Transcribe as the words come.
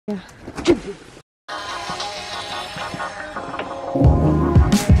Yeah.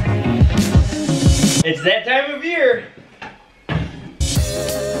 It's that time of year.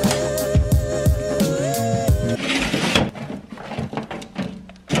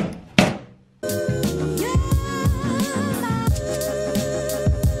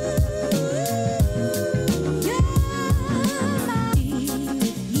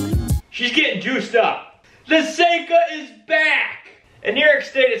 She's getting juiced up. The Seika is back! In New York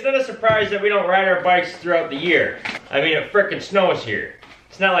State, it's not a surprise that we don't ride our bikes throughout the year. I mean, it frickin' snows here.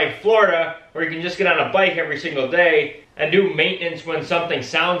 It's not like Florida, where you can just get on a bike every single day and do maintenance when something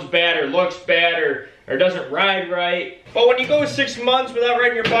sounds bad or looks bad or doesn't ride right. But when you go 6 months without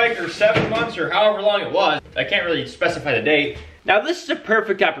riding your bike, or 7 months, or however long it was, I can't really specify the date. Now this is a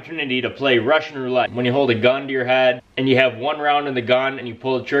perfect opportunity to play Russian roulette when you hold a gun to your head and you have 1 round in the gun and you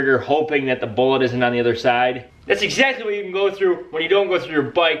pull the trigger hoping that the bullet isn't on the other side. That's exactly what you can go through when you don't go through your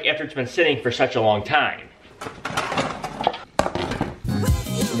bike after it's been sitting for such a long time.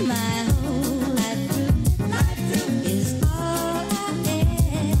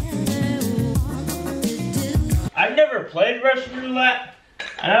 I've never played Russian roulette,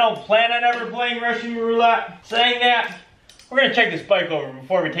 and I don't plan on ever playing Russian roulette. Saying that, we're gonna check this bike over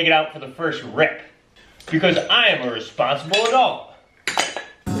before we take it out for the first rip, because I am a responsible adult.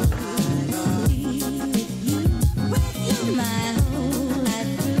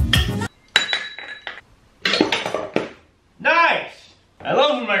 Nice! I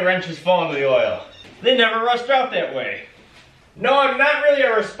love when my wrenches fall into the oil. They never rust out that way. No, I'm not really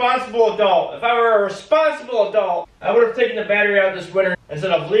a responsible adult. If I were a responsible adult, I would have taken the battery out this winter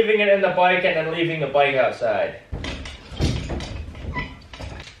instead of leaving it in the bike and then leaving the bike outside.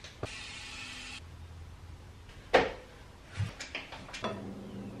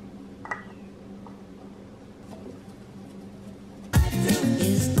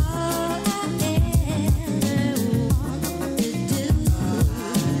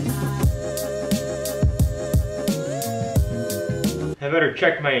 I better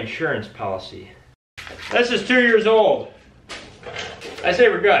check my insurance policy. This is 2 years old. I say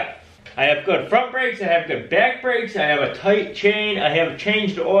we're good. I have good front brakes, I have good back brakes, I have a tight chain, I have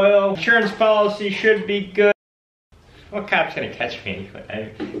changed oil. Insurance policy should be good. What cop's gonna catch me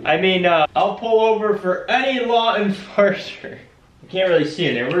anyway? I mean, I'll pull over for any law enforcer. I can't really see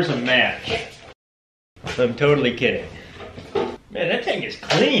in there. Where's a match? I'm totally kidding. Man, that thing is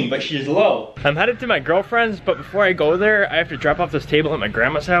clean, but she's low. I'm headed to my girlfriend's, but before I go there, I have to drop off this table at my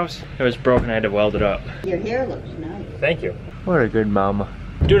grandma's house. It was broken, I had to weld it up. Your hair looks nice. Thank you. What a good mama.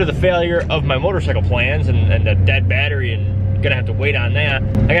 Due to the failure of my motorcycle plans and the dead battery and gonna have to wait on that,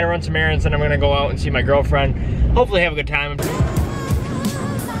 I gotta run some errands and I'm gonna go out and see my girlfriend. Hopefully have a good time.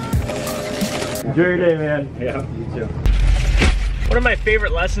 Enjoy your day, man. Yeah, you too. One of my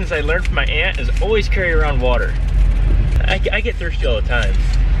favorite lessons I learned from my aunt is always carry around water. I get thirsty all the time.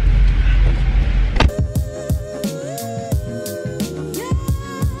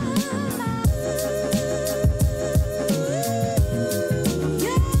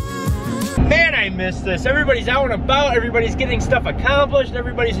 Man, I miss this. Everybody's out and about, everybody's getting stuff accomplished,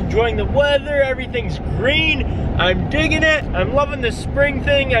 everybody's enjoying the weather, everything's green. I'm digging it. I'm loving this spring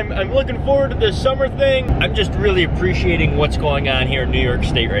thing. I'm looking forward to this summer thing. I'm just really appreciating what's going on here in New York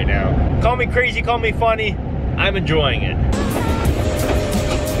State right now. Call me crazy, call me funny. I'm enjoying it.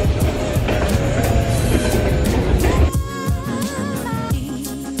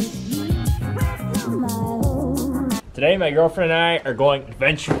 Today, my girlfriend and I are going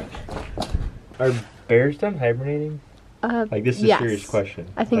adventuring. Are bears done hibernating? Like, this is a serious question.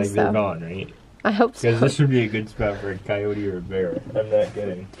 I think so. They're gone, right? I hope so. Because this would be a good spot for a coyote or a bear. I'm not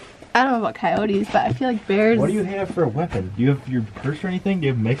kidding. I don't know about coyotes, but I feel like bears... What do you have for a weapon? Do you have your purse or anything? Do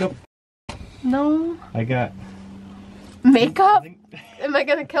you have makeup? No. I got... Makeup? Am I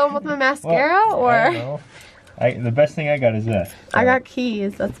gonna kill him with my mascara, well, or...? I don't know. The best thing I got is this. I got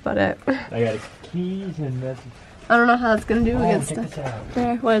keys, that's about it. I got keys and that's... I don't know how that's gonna do against check this a out.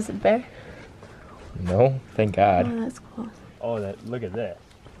 bear. What is it, bear? No, thank God. Oh, that's close. Oh, look at this.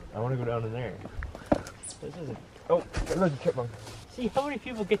 I want to go down in there. This isn't... Oh, look, a chipmunk. See, how many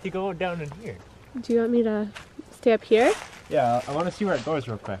people get to go down in here? Do you want me to stay up here? Yeah, I want to see where it goes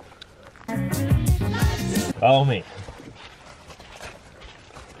real quick. Follow me.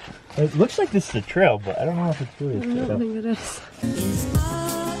 It looks like this is a trail, but I don't know if it's really a trail. I don't think it is.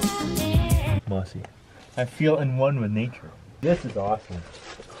 Mossy. I feel in one with nature. This is awesome.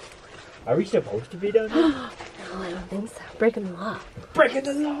 Are we supposed to be down here? No, I don't think so. Breaking the law. Breaking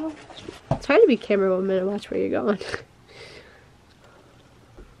the law! Try to be camera woman and watch where you're going.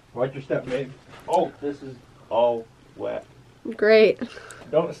 Watch your step, babe. Oh, this is all wet. Great.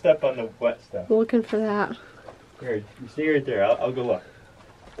 Don't step on the wet stuff. Looking for that. Here, you stay right there. I'll go look.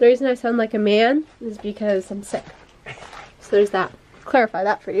 The reason I sound like a man is because I'm sick. So there's that. Clarify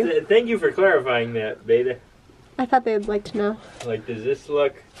that for you. Thank you for clarifying that, Beta. I thought they'd like to know. Like, does this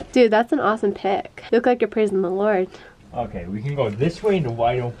look... Dude, that's an awesome pick. You look like you're praising the Lord. Okay, we can go this way into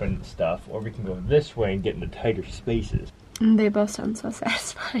wide open stuff, or we can go this way and get into tighter spaces. They both sound so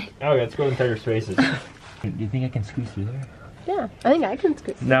satisfying. Okay, let's go in tighter spaces. Do you think I can squeeze through there? Yeah, I think I can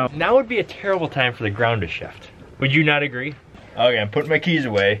squeeze. Now would be a terrible time for the ground to shift. Would you not agree? Okay, I'm putting my keys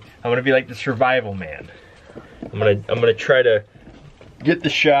away. I'm gonna be like the survival man. I'm gonna try to get the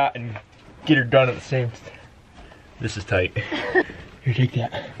shot and get her done at the same time. This is tight. Here, take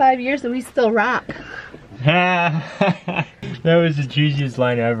that. 5 years and we still rock. That was the cheesiest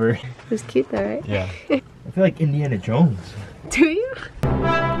line ever. It was cute though, right? Yeah. I feel like Indiana Jones. Do you?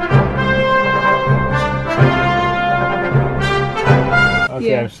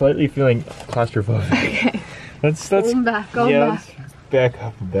 Okay, yeah. I'm slightly feeling claustrophobic. Okay. Let's going back, going back. Let's back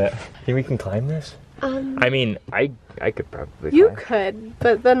up a bit. Think we can climb this? I mean, I could probably You climb. could,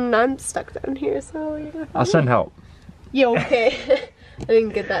 but then I'm stuck down here, so you're gonna I'll send help. Yeah, okay. I didn't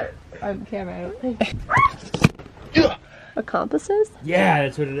get that on camera, I don't think. Accomplices? Yeah,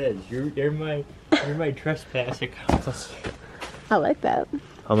 that's what it is. You're my trespass accomplice. I like that.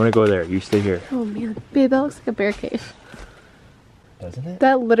 I'm gonna go there. You stay here. Oh man. Babe, that looks like a bear cave. Doesn't it?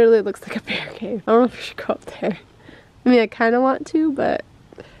 That literally looks like a bear cave. I don't know if we should go up there. I mean, I kind of want to, but...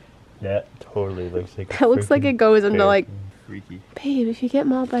 That totally looks like that looks like it goes into like... Freaky. Babe, if you get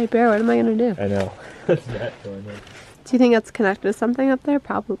mauled by a bear, what am I gonna do? I know. That's not going on. Do you think that's connected to something up there?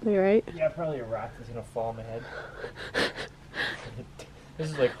 Probably, right? Yeah, probably a rock is gonna fall on my head. This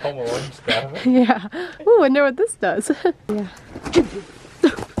is like Home Alone stuff. Yeah. Oh, I wonder what this does. Yeah.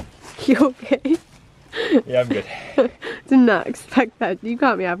 You okay? Yeah, I'm good. Did not expect that. You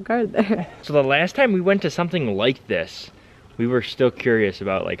caught me off guard there. So the last time we went to something like this, we were still curious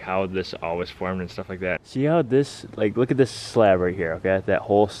about like how this all was formed and stuff like that. See how this, like, look at this slab right here, okay? That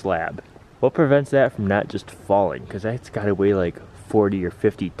whole slab. What prevents that from not just falling? Because that's got to weigh like 40 or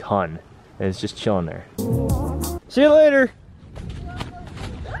 50 ton. And it's just chilling there. See you later!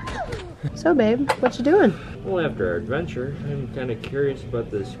 So babe, what you doing? Well, after our adventure, I'm kind of curious about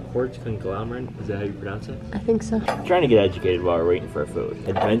this quartz conglomerate. Is that how you pronounce it? I think so. I'm trying to get educated while we're waiting for our food.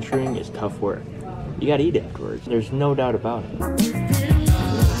 Adventuring is tough work. You gotta eat afterwards. There's no doubt about it.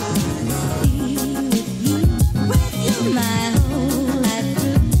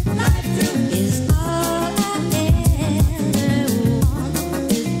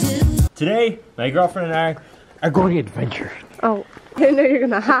 Today, my girlfriend and I are going to adventure. Oh, I didn't know you were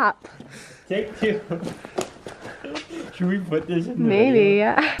gonna hop. Take two. Should we put this in the Maybe,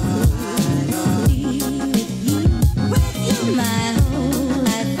 video? yeah.